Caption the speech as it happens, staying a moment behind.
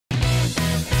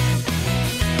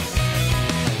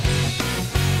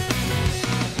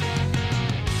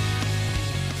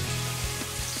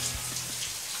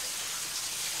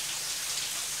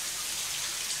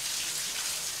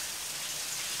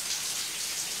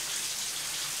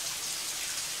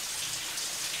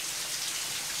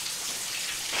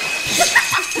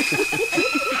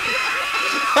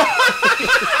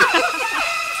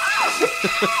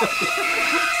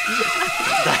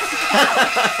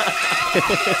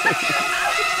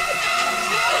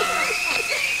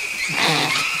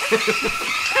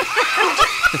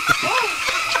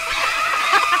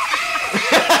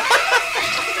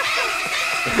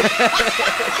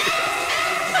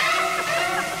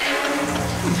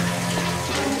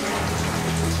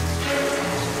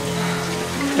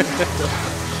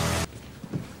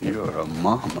You're a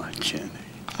mama, Jenny.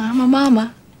 I'm a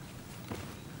mama.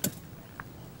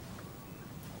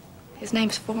 His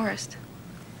name's Forrest.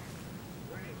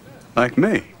 Like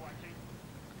me.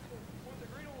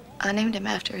 I named him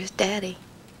after his daddy.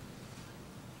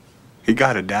 He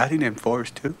got a daddy named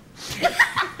Forrest, too?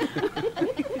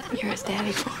 You're his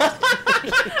daddy, Forrest.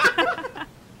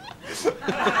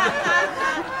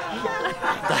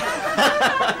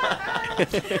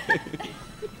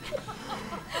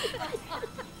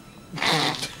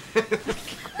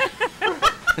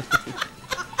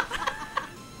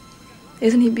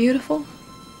 Isn't he beautiful?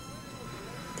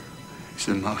 He's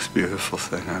the most beautiful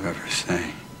thing I've ever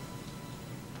seen.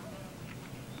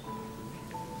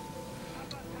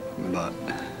 But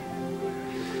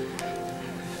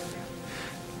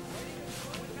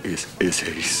is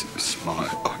he smart?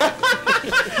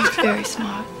 He's very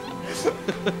smart.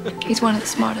 He's one of the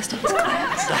smartest of his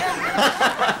class.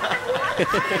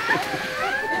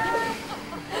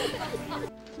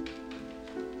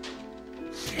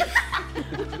 Give them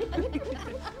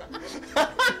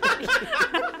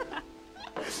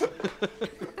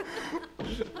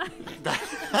what they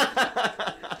love.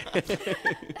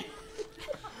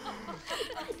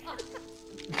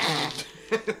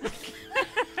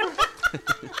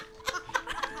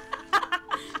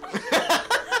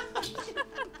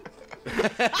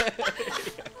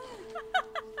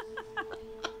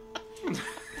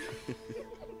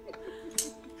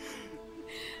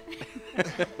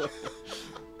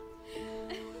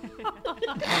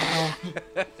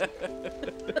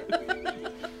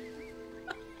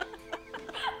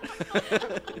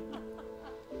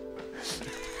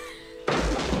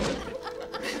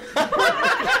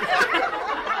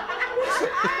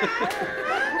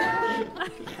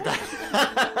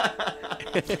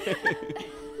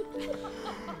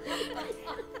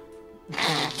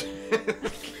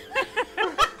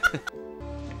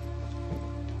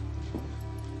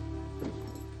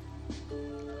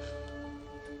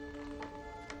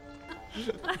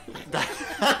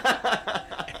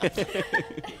 That's everything.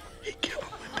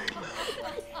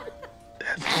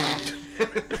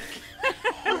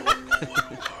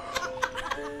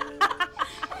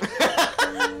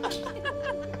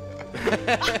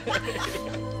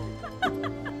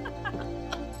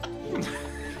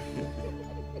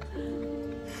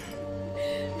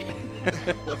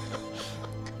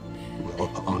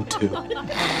 Roll on too.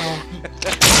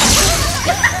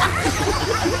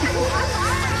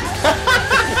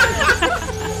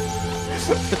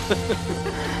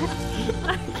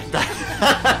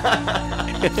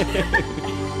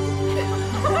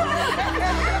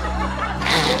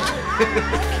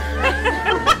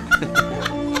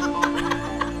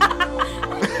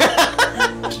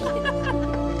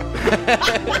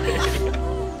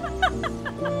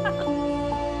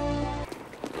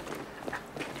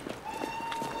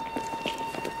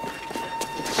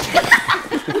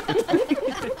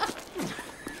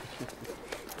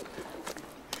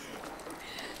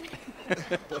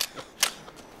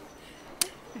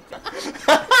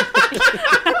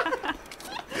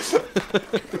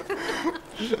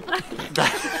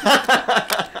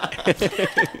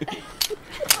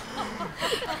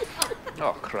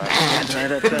 Oh, crap.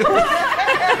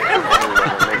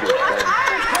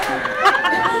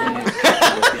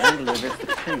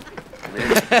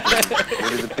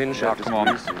 What is the pin shot? Come on.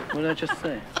 What did I just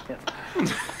say? Yeah.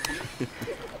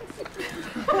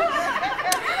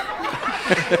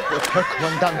 Herr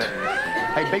Commandant,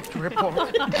 I beg to report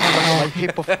that my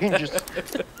heap of hinges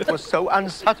was so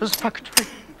unsatisfactory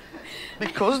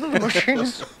because the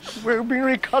machines were being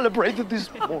recalibrated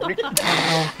this morning.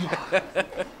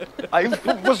 I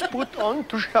was put on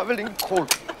to shoveling coal.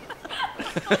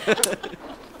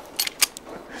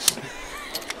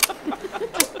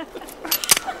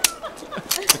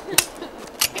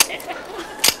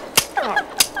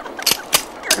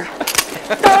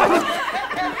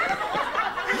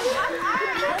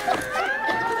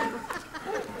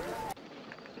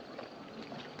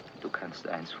 Du kannst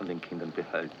eins von den Kindern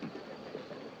behalten.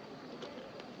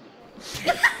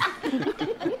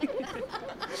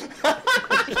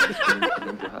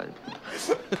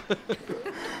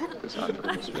 Das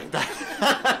andere muss weg.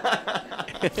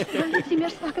 Wollen Sie mir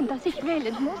sagen, dass ich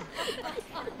wählen muss?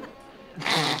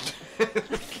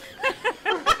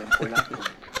 Ein Polaco.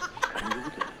 Kein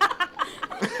Jude.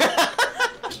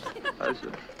 Also,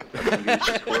 ein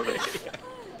gewisses Vorrecht.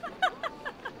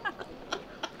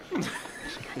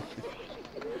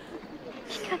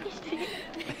 Ich kann nicht wählen.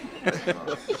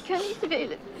 Ich kann nicht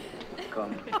wählen.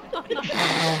 Komm,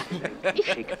 ich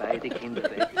schick beide Kinder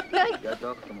weg. Nein, Ja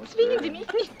doch, du musst zwingen Sie wählen.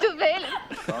 mich nicht zu wählen.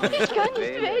 Komm, Ich kann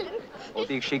nicht wählen. Und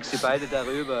ich schick sie beide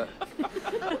darüber.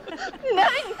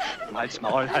 Nein, Halt's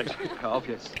Maul halt. Hör auf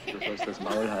jetzt. Du sollst das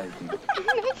Maul halten.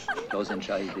 Los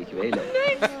entscheide ich wähle.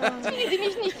 zwingen Sie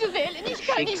mich nicht zu wählen. Ich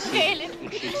kann nicht wählen.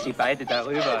 Ich schick sie beide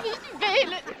darüber.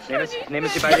 Ich wähle. Nehmen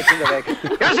Sie beide Kinder weg.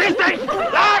 Das ist richtig!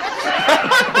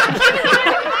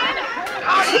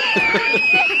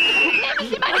 Nehmen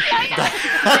Sie meine Kleine.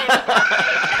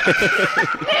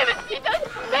 Nehmen